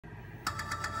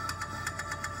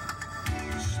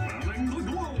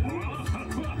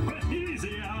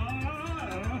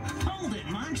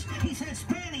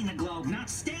not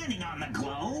standing on the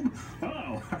globe.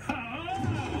 Oh,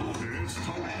 it's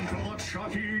time for the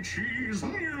Chuck E. Cheese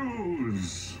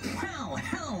News. Well,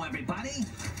 hello, everybody.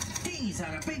 These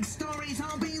are the big stories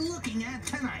I'll be looking at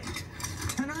tonight.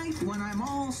 Tonight, when I'm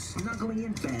all snugly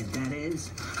in bed, that is.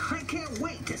 I can't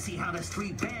wait to see how this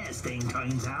Three Bears thing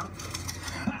turns out.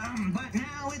 But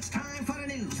now it's time for the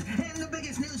news. And the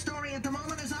biggest news story at the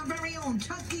moment is our very own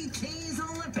Chuck E. Cheese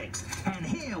Olympics. And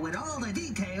here with all the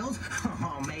details,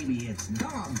 or maybe it's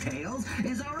dog tails,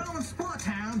 is our own sports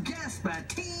hound, Jasper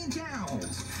T.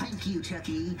 Jowls. Thank you, Chuck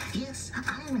E. Yes,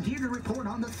 I'm here to report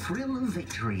on the thrill of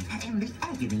victory and the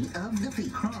agony of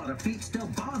defeat. Oh, the feet's still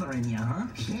bothering you, huh?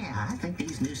 Yeah, I think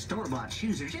these new store-bought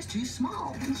shoes are just too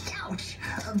small. Ouch!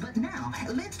 But now,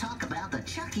 let's talk about the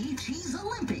Chuck E. Cheese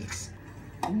Olympics.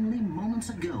 Only moments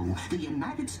ago, the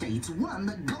United States won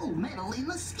the gold medal in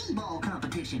the skee-ball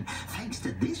competition, thanks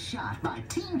to this shot by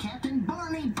team captain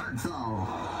Barney Bergthal.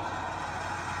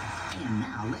 And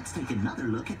now let's take another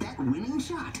look at that winning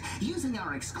shot, using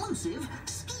our exclusive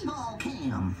skee-ball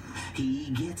cam. He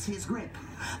gets his grip.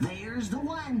 There's the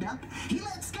wind-up. He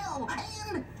lets go,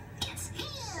 and it's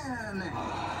in! Ooh,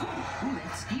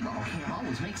 that skee-ball cam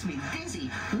always makes me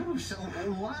dizzy. Ooh, so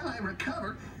while I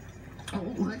recover...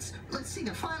 Oh, let's see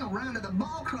the final round of the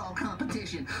ball crawl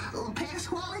competition. Pass,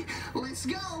 Wally. Let's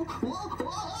go. Whoa,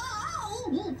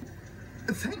 whoa, whoa.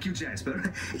 Thank you,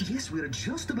 Jasper. Yes, we're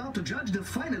just about to judge the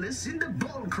finalists in the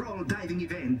ball crawl diving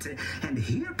event. And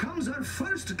here comes our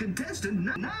first contestant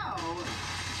now.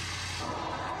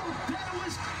 Oh, that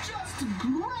was just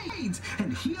great!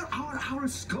 And here are our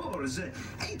scores.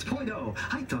 8.0.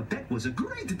 I thought that was a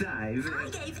great dive. I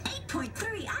gave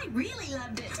 8.3. I really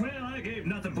loved it. Well, I gave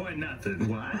nothing. What?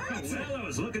 Well, I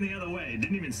was looking the other way.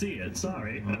 Didn't even see it.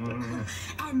 Sorry.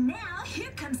 And now, here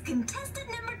comes contestant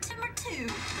number 2.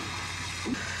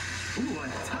 Ooh, a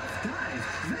tough dive.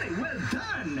 Very well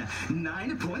done.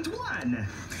 9.1.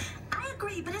 I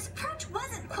agree, but his approach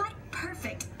wasn't quite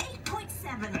perfect.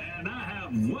 8.7. And I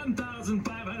have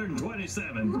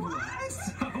 1,527. What?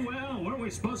 Oh, well, weren't we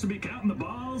supposed to be counting the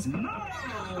balls? No!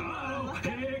 Oh,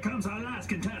 here comes our last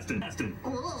contestant.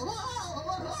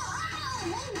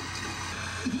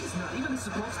 He's not even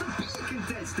supposed to be a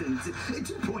contestant.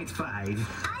 2.5.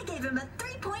 I gave him a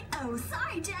 3.0.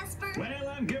 Sorry, Jasper. Well,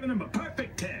 I'm giving him a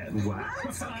perfect 10. What? I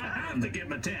have to give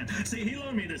him a 10. See, he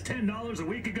loaned me this $10 a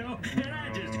week ago, and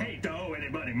I just hate to owe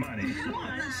anybody money.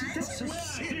 What? That's so Well, I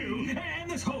silly. do. And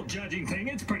this whole judging thing,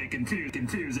 it's pretty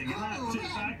confusing. And Oh,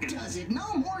 that does it.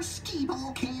 No more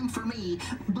skee-ball cam for me.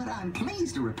 But I'm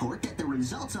pleased to report that the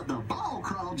results of the ball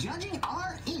crawl judging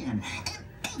are in. And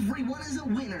everyone is a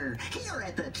winner here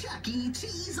at the Chuck E.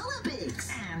 Cheese Olympics.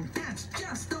 And that's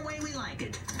just the way we like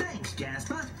it. Thanks,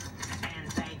 Jasper.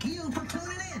 And thank you for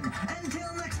tuning in.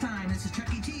 Until next time, this is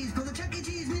Chuck E. Cheese for the Chuck E.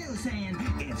 Cheese News saying,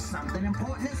 if something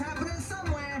important is happening somewhere,